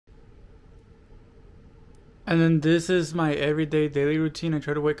And then this is my everyday daily routine. I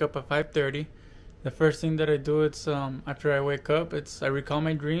try to wake up at 5:30. The first thing that I do, it's after I wake up, it's I recall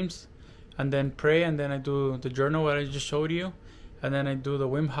my dreams, and then pray, and then I do the journal what I just showed you, and then I do the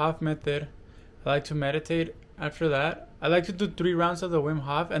Wim Hof method. I like to meditate after that. I like to do 3 rounds of the Wim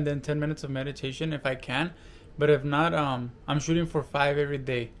Hof and then 10 minutes of meditation if I can, but if not, I'm shooting for 5 every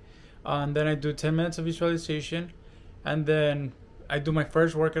day. And then I do 10 minutes of visualization, and then I do my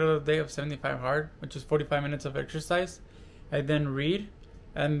first workout of the day of 75 hard, which is 45 minutes of exercise. I then read,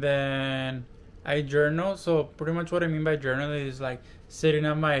 and then I journal. So pretty much what I mean by journaling is like setting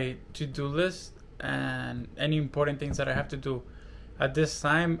up my to-do list and any important things that I have to do. At this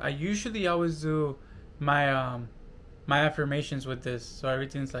time, I usually always do my affirmations with this, so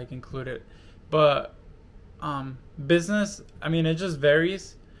everything's like included. But business, I mean, it just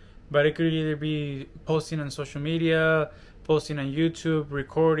varies, but it could either be posting on social media, posting on YouTube,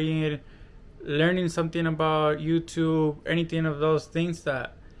 recording, learning something about YouTube, anything of those things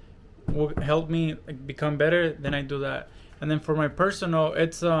that will help me like, become better, then I do that. And then for my personal,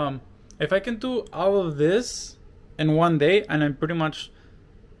 it's if I can do all of this in one day, and I pretty much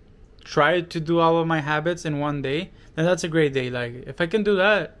try to do all of my habits in one day, then that's a great day. Like if I can do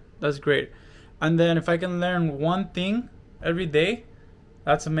that, that's great. And then if I can learn one thing every day,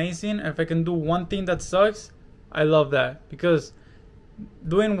 that's amazing. If I can do one thing that sucks, I love that, because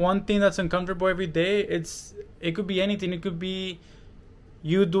doing one thing that's uncomfortable every day, it could be anything. It could be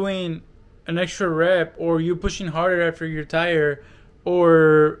you doing an extra rep, or you pushing harder after you're tired,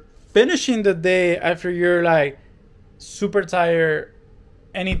 or finishing the day after you're like super tired.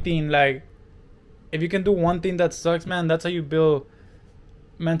 Anything. Like if you can do one thing that sucks, man, that's how you build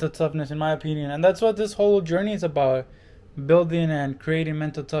mental toughness, in my opinion. And that's what this whole journey is about, building and creating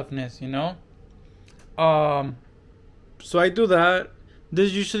mental toughness, you know. So I do that.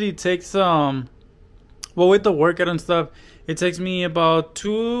 This usually takes well, with the workout and stuff, it takes me about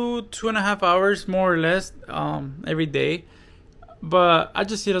 2.5 hours more or less every day. But I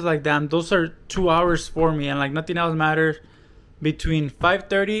just see it as like, damn, those are 2 hours for me, and like nothing else matters between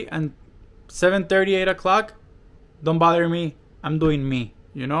 5:30 and 7:30, 8 o'clock. Don't bother me. I'm doing me,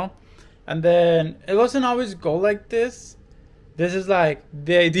 you know. And then it doesn't always go like this. This is like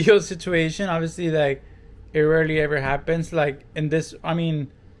the ideal situation. Obviously, like it rarely ever happens like in this, I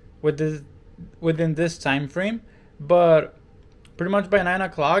mean, with this, within this time frame. But pretty much by 9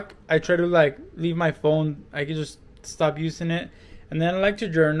 o'clock, I try to like leave my phone. I can just stop using it. And then I like to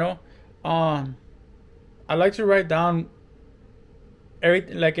journal. I like to write down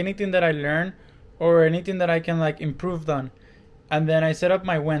everything, like anything that I learn or anything that I can like improve on. And then I set up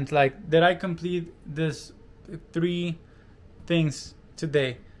my wins, like did I complete this 3 things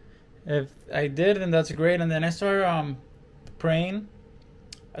today? If I did, then that's great. And then I start praying,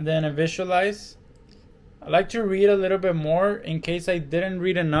 and then I visualize. I like to read a little bit more in case I didn't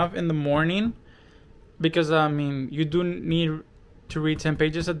read enough in the morning, because I mean you do need to read 10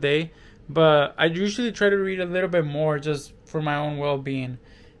 pages a day, but I usually try to read a little bit more just for my own well-being.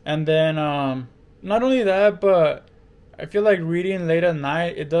 And then not only that, but I feel like reading late at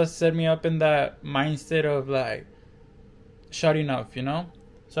night, it does set me up in that mindset of like shutting off, you know.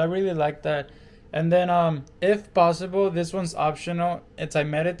 So I really like that. And then if possible, this one's optional, it's I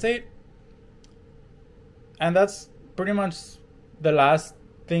meditate. And that's pretty much the last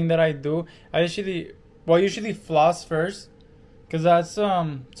thing that I do. I usually floss first, because that's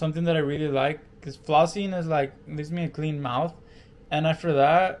something that I really like, because flossing is like leaves me a clean mouth. And after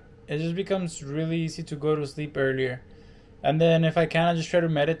that, it just becomes really easy to go to sleep earlier. And then if I can, I just try to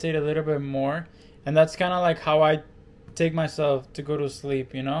meditate a little bit more. And that's kind of like how I take myself to go to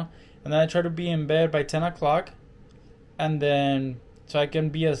sleep, you know. And then I try to be in bed by 10 o'clock, and then so I can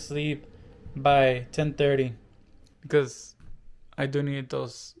be asleep by 10:30, because I do need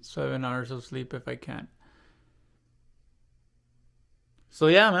those 7 hours of sleep if I can. So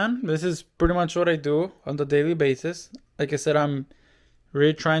yeah, man, this is pretty much what I do on the daily basis. Like I said, I'm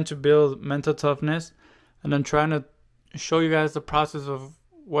really trying to build mental toughness, and I'm trying to show you guys the process of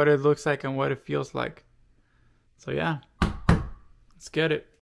what it looks like and what it feels like. So yeah, let's get it.